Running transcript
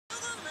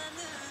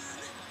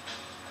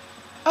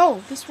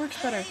Oh, this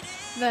works better.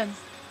 Then,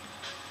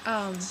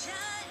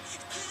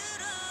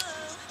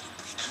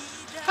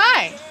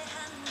 hi!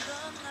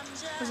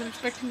 Wasn't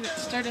expecting to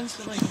start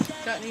instantly.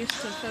 Gotten used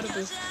to photo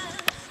booth.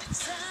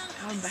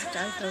 Now I'm back to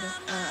iPhoto,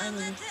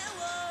 iMovie.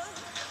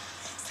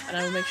 And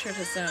I will make sure it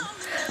has sound.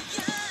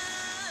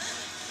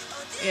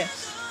 Yes.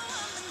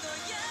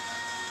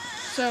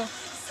 So,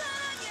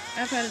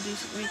 I've had a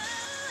decent week.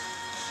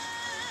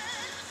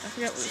 I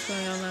forgot what was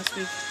going on last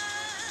week.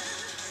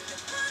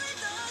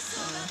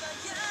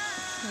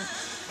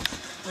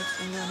 What's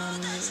been going on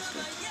in this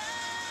week?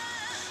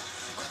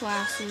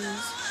 Classes,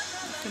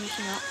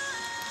 finishing up.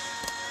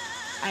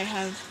 I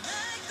have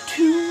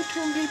 2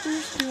 term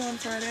papers due on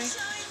Friday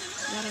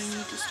that I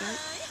need to start.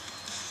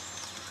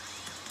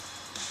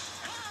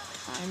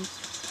 I'm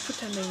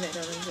pretending they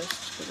don't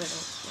exist because I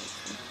don't like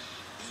them.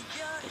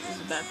 It was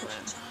a bad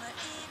plan.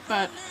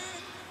 But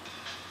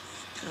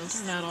it'll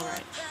turn out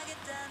alright.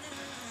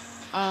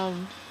 Yeah,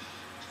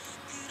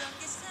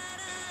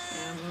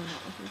 I'm really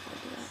not looking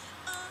forward to that.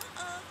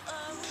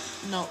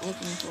 Not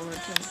looking forward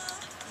to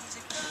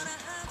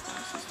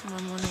classes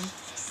tomorrow morning.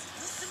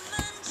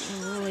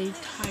 I'm really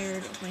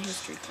tired of my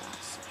history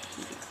class. I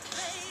hate it.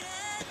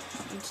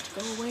 It needs to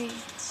go away.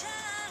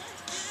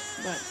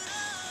 But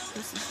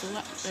this is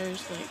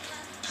there's like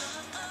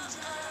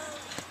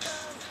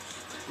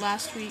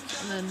last week,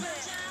 and then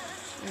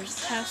there's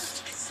a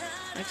test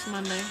next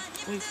Monday,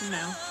 a week from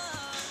now,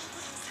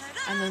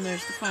 and then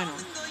there's the final.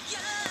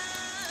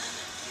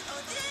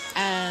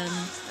 And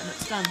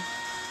it's done.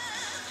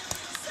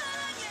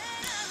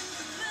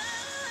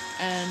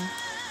 And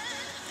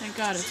thank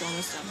God it's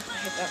almost done. I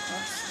hate that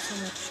class so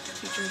much. The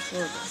teacher is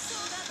horrible.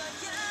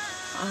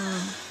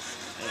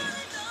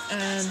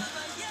 And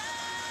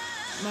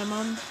my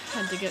mom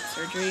had to get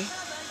surgery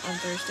on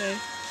Thursday,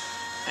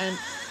 and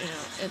you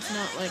know, it's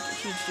not like a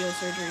huge deal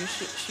surgery.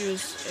 She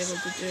was able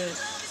to do it,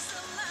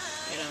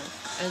 you know,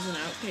 as an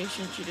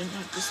outpatient. She didn't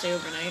have to stay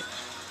overnight,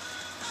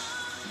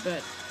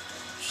 but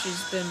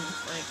she's been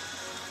like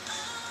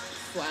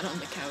flat on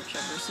the couch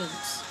ever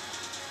since,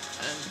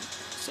 and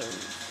so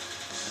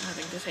I'm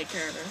having to take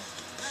care of her.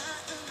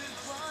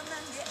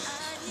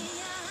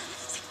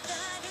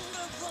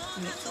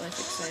 It makes life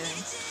exciting.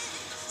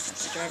 I have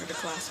to drive her to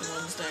class on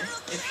Wednesday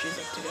if she's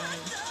up to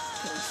going,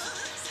 because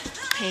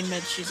the pain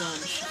meds she's on,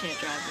 she can't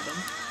drive with them.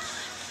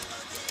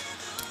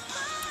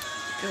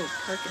 Go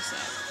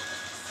Percocet.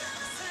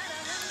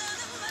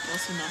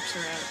 Also knocks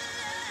her out.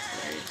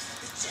 Hilarious.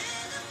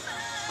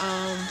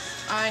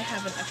 I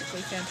have an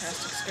epically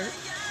fantastic skirt.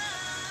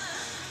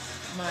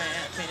 My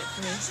aunt made it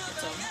for me.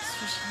 It's all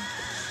special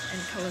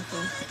and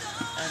colorful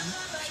and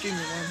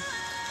extremely warm.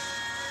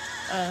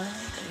 Yeah.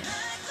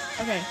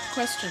 Okay,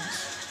 questions,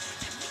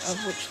 of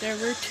which there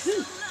were 2,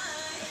 I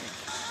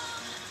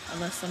think.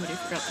 Unless somebody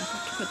forgot to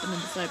put them in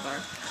the sidebar,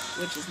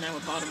 which is now a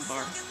bottom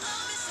bar.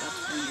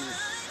 That's weird.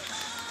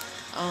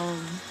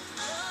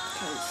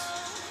 Because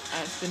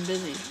I've been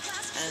busy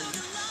and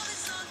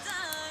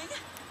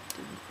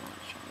didn't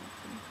watch all of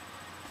them.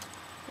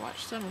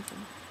 Watched some of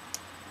them.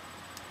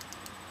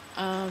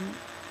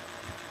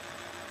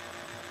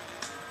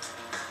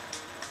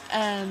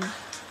 And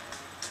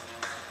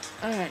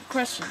alright,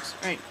 questions.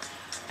 Right.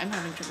 I'm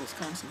having troubles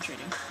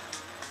concentrating.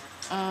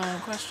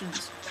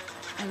 Questions.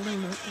 I love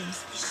note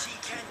things.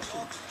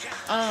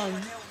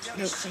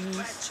 Note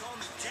things.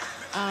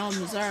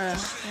 Zara,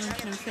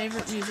 your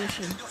favorite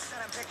musician.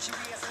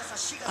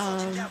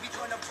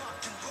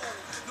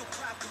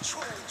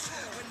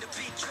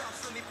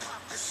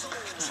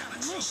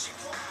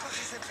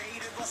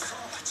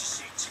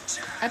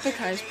 Epic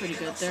High is pretty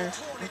good there.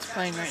 It's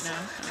playing right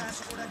now. You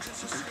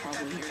can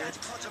probably hear it.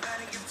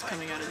 It's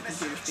coming out of the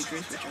computer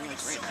speakers, which are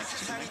like right next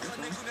to the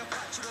microphone.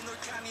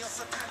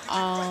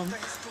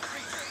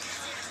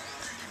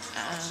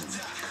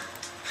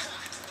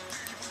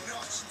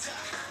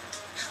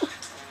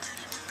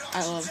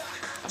 I love a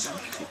bunch of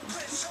people.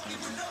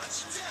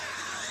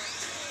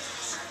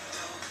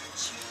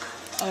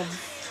 Of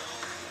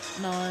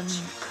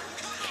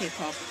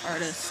non-K-pop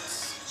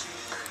artists,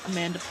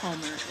 Amanda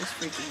Palmer is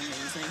freaking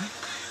amazing.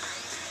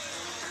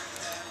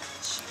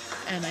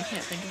 And I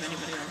can't think of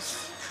anybody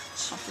else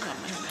off the top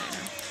of my head right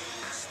now.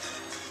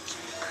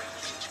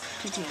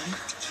 TTM.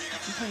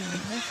 I'm playing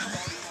information.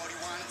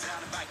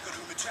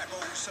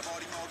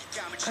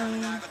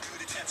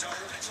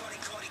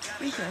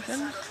 3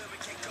 seconds.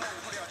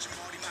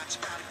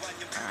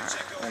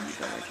 Where'd you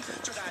go? No.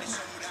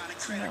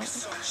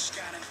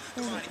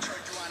 Oh,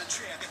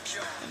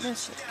 I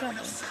missed it. God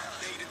damn.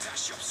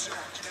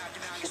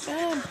 Get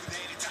bad.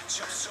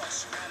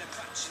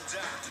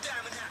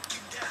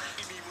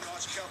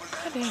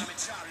 God damn.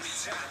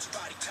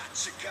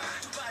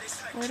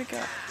 Where'd it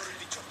go?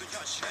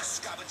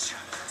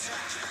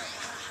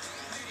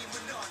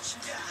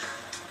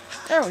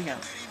 There we go.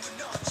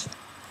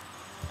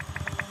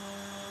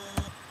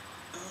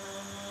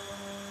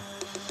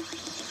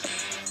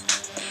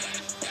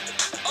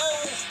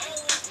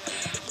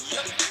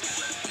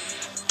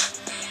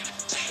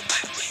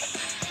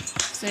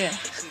 So yeah,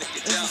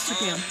 this is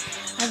 2 p.m.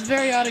 I have a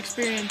very odd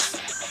experience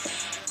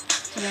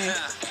today.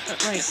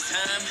 But right.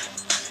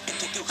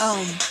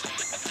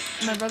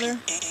 My brother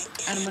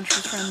and a bunch of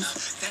his friends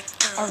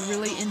are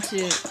really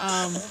into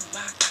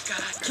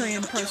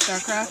Korean Pro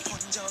StarCraft.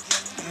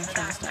 I'm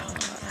trying to stop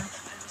that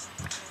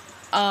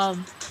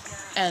now.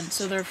 And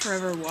so they're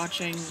forever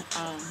watching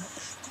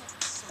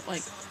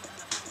like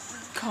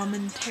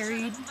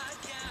commentaried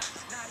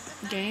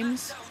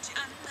games.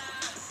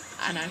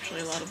 And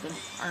actually a lot of them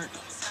aren't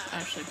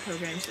actually pro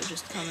games, they're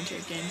just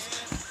commentary games.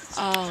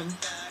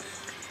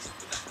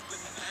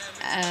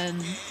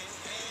 And I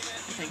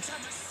think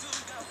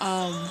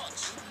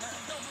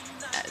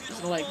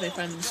like they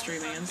find them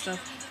streaming and stuff.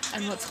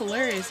 And what's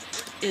hilarious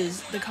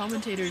is the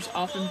commentators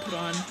often put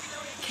on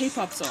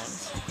K-pop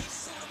songs.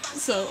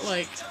 So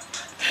like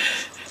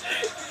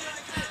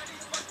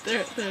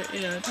they're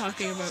you know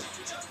talking about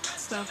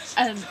stuff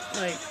and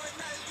like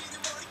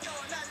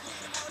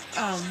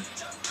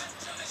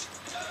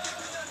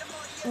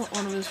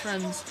one of his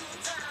friends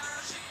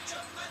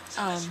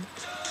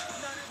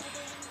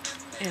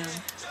and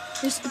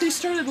they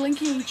started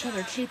linking each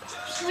other K-pop.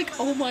 Like,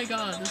 oh my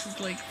god, this is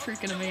like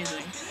freaking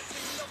amazing.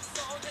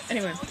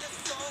 Anyway,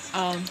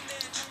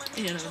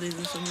 you know, these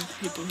are some of the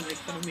people who make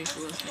fun of me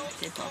for listening to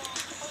K-pop.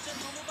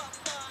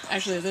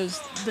 Actually, there's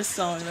this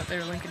song that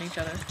they're linking each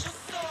other.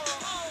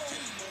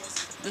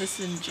 This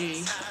in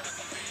G,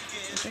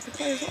 which I could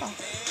play as well.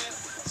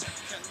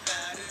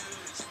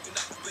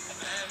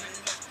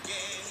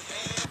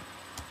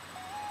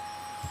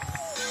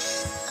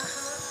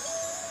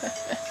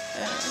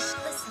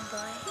 Listen,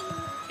 boy.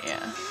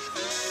 Yeah.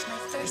 My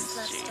first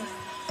love story.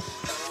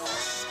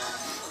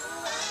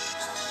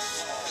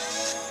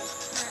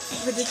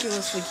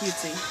 Ridiculously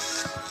cutesy,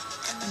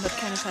 but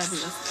kind of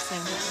fabulous at the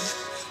same time.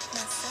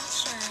 My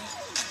sunshine.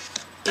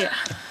 Yeah.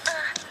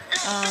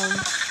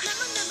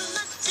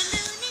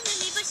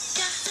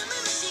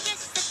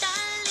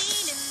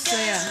 So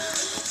yeah.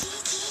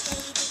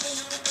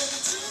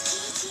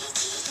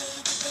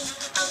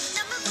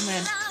 Oh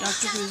man,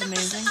 Doctor Who is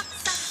amazing.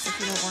 If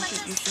you don't watch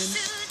it, you should.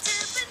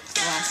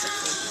 Classic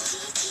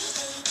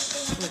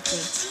with the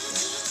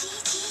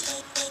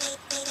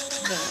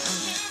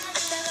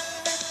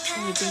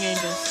Weeping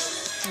Angels.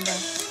 And yeah.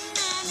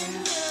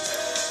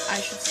 I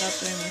should stop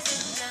doing this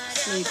and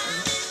sleep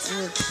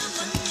or work or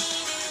something.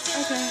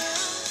 Okay.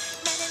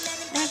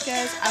 Right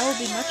guys, I will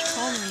be much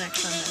calmer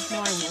next Sunday.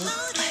 No, I won't.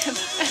 I have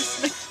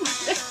asthma.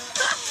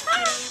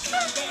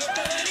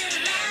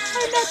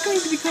 I'm not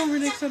going to be calmer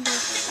next Sunday.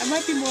 I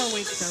might be more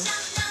awake though.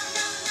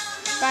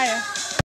 Bye.